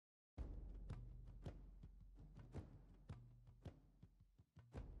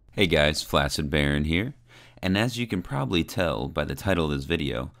Hey guys, Flaccid Baron here, and as you can probably tell by the title of this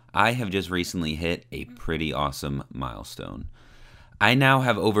video, I have just recently hit a pretty awesome milestone. I now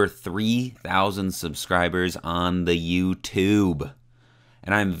have over 3,000 subscribers on the YouTube,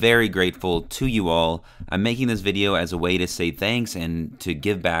 and I'm very grateful to you all. I'm making this video as a way to say thanks and to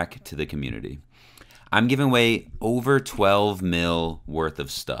give back to the community. I'm giving away over 12 mil worth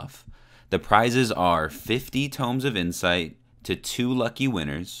of stuff. The prizes are 50 Tomes of Insight to 2 lucky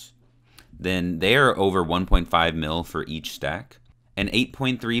winners. Then they are over 1.5 mil for each stack. An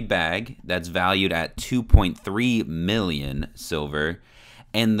 8.3 bag that's valued at 2.3 million silver.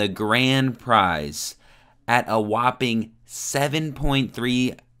 And the grand prize at a whopping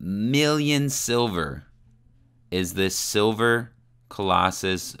 7.3 million silver is this Silver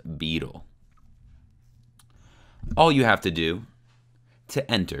Colossus Beetle. All you have to do to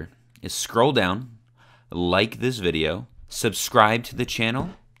enter is scroll down, like this video, subscribe to the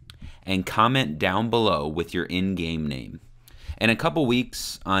channel, and comment down below with your in-game name. In a couple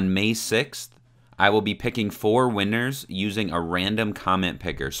weeks, on May 6th, I will be picking 4 winners using a random comment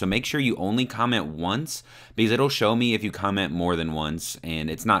picker. So make sure you only comment once, because it'll show me if you comment more than once, and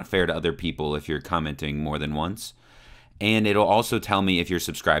it's not fair to other people if you're commenting more than once. And it'll also tell me if you're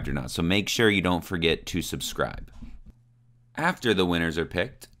subscribed or not. So make sure you don't forget to subscribe. After the winners are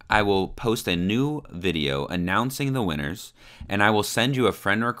picked, I will post a new video announcing the winners, and I will send you a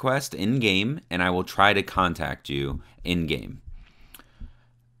friend request in-game, and I will try to contact you in-game.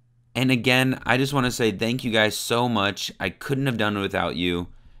 And again, I just want to say thank you guys so much. I couldn't have done it without you.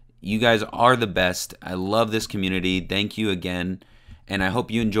 You guys are the best. I love this community. Thank you again. And I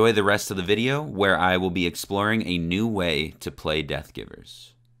hope you enjoy the rest of the video, where I will be exploring a new way to play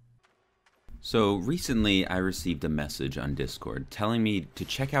Deathgivers. So recently I received a message on Discord telling me to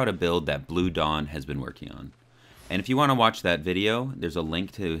check out a build that Blue Dawn has been working on. And if you want to watch that video, there's a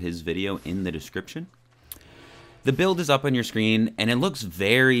link to his video in the description. The build is up on your screen, and it looks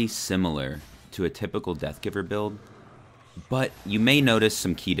very similar to a typical Deathgiver build, but you may notice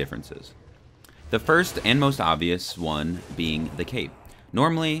some key differences. The first and most obvious one being the cape.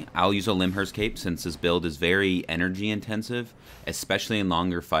 Normally, I'll use a Limhurst cape since this build is very energy intensive, especially in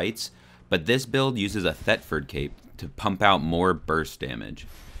longer fights, but this build uses a Thetford cape to pump out more burst damage.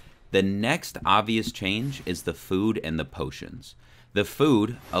 The next obvious change is the food and the potions. The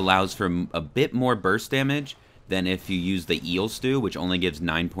food allows for a bit more burst damage than if you use the Eel Stew, which only gives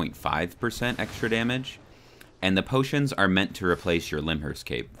 9.5% extra damage. And the potions are meant to replace your Limhurst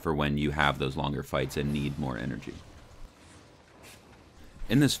cape for when you have those longer fights and need more energy.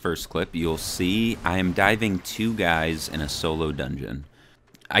 In this first clip, you'll see I am diving 2 guys in a solo dungeon.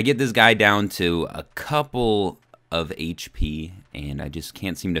 I get this guy down to a couple of HP, and I just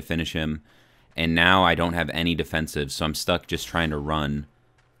can't seem to finish him. And now I don't have any defensive, so I'm stuck just trying to run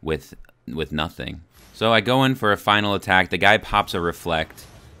with nothing. So I go in for a final attack. The guy pops a Reflect,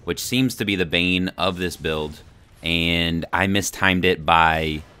 which seems to be the bane of this build, and I mistimed it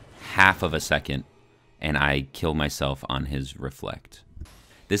by half of a second, and I kill myself on his Reflect.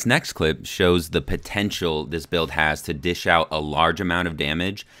 This next clip shows the potential this build has to dish out a large amount of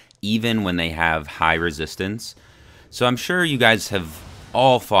damage, even when they have high resistance. So I'm sure you guys have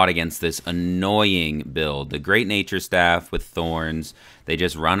all fought against this annoying build. The Great Nature Staff with Thorns. They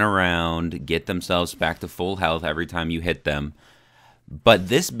just run around, get themselves back to full health every time you hit them. But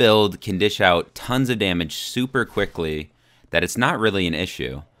this build can dish out tons of damage super quickly that it's not really an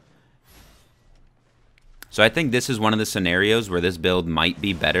issue. So I think this is one of the scenarios where this build might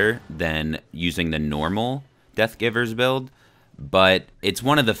be better than using the normal Deathgivers build, but it's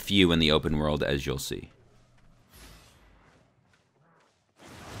one of the few in the open world, as you'll see.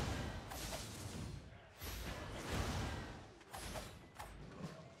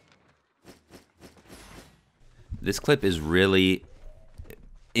 This clip is really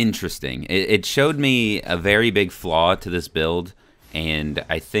interesting. It showed me a very big flaw to this build, and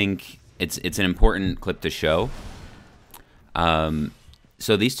I think it's an important clip to show.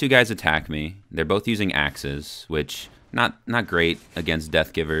 So these 2 guys attack me. They're both using axes, which not great against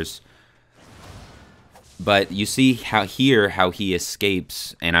Deathgivers. But you see how he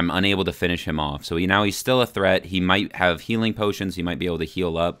escapes, and I'm unable to finish him off. So now he's still a threat. He might have healing potions. He might be able to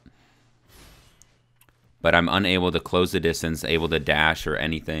heal up. But I'm unable to close the distance, able to dash or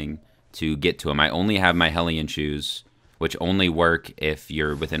anything to get to him. I only have my Hellion shoes, which only work if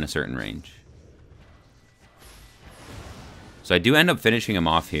you're within a certain range. So I do end up finishing him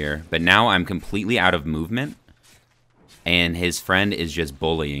off here, but now I'm completely out of movement, and his friend is just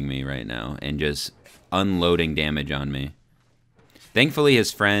bullying me right now and just unloading damage on me. Thankfully,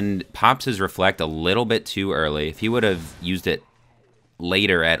 his friend pops his Reflect a little bit too early. If he would have used it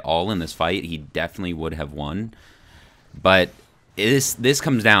later at all in this fight, he definitely would have won. But this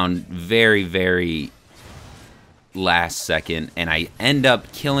comes down very, very last second, and I end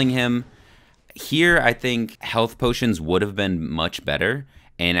up killing him. Here, I think health potions would have been much better.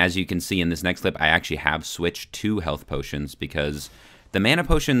 And as you can see in this next clip, I actually have switched to health potions because the mana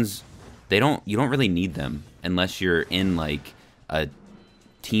potions, you don't really need them unless you're in like a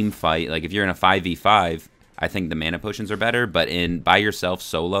team fight. Like if you're in a 5v5, I think the mana potions are better, but by yourself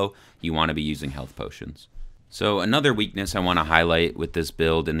solo, you want to be using health potions. So another weakness I want to highlight with this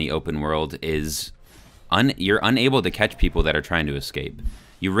build in the open world is you're unable to catch people that are trying to escape.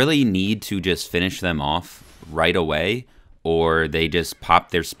 You really need to just finish them off right away, or they just pop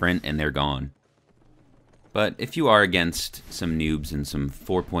their sprint and they're gone. But if you are against some noobs in some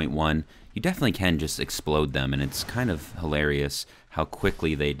 4.1, you definitely can just explode them, and it's kind of hilarious how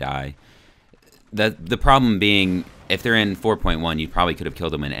quickly they die. The problem being, if they're in 4.1, you probably could have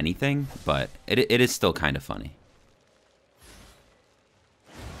killed them in anything, but it is still kind of funny.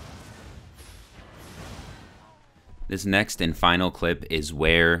 This next and final clip is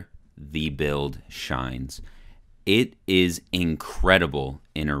where the build shines. It is incredible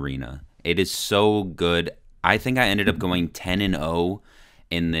in Arena. It is so good. I think I ended up going 10-0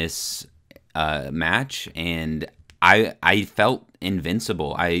 in this match, and I felt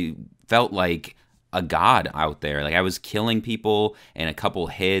invincible. I felt like a god out there. Like I was killing people in a couple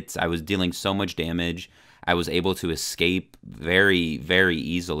hits. I was dealing so much damage. I was able to escape very, very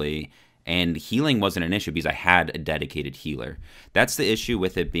easily. And healing wasn't an issue because I had a dedicated healer. That's the issue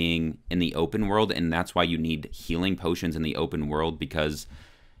with it being in the open world, and that's why you need healing potions in the open world, because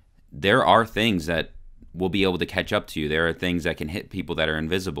there are things that will be able to catch up to you. There are things that can hit people that are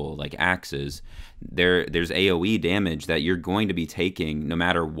invisible, like axes. There's AoE damage that you're going to be taking no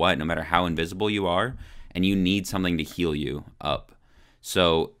matter what, no matter how invisible you are, and you need something to heal you up.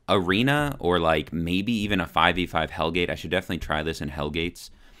 So Arena, or like maybe even a 5v5 Hellgate, I should definitely try this in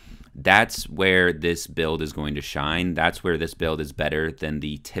Hellgates. That's where this build is going to shine. That's where this build is better than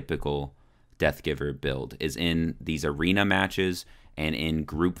the typical Deathgiver build, is in these arena matches and in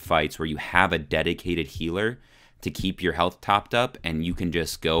group fights where you have a dedicated healer to keep your health topped up, and you can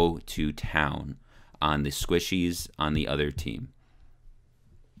just go to town on the squishies on the other team.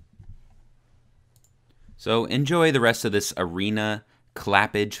 So enjoy the rest of this arena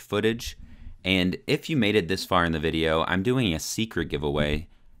clappage footage, and if you made it this far in the video, I'm doing a secret giveaway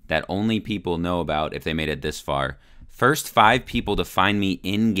that only people know about if they made it this far. First 5 people to find me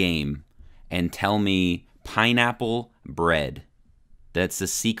in-game and tell me pineapple bread. That's the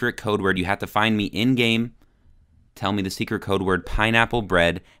secret code word. You have to find me in-game, tell me the secret code word pineapple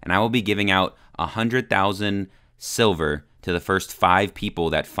bread, and I will be giving out 100,000 silver to the first 5 people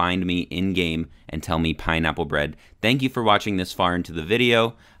that find me in-game and tell me pineapple bread. Thank you for watching this far into the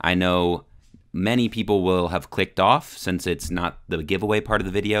video. I know many people will have clicked off since it's not the giveaway part of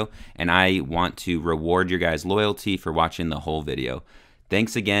the video, and I want to reward your guys' loyalty for watching the whole video.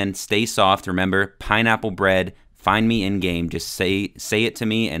 Thanks again. Stay soft. Remember, pineapple bread. Find me in-game. Just say it to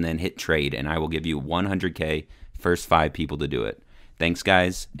me and then hit trade, and I will give you 100K first 5 people to do it. Thanks,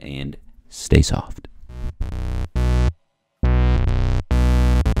 guys, and stay soft.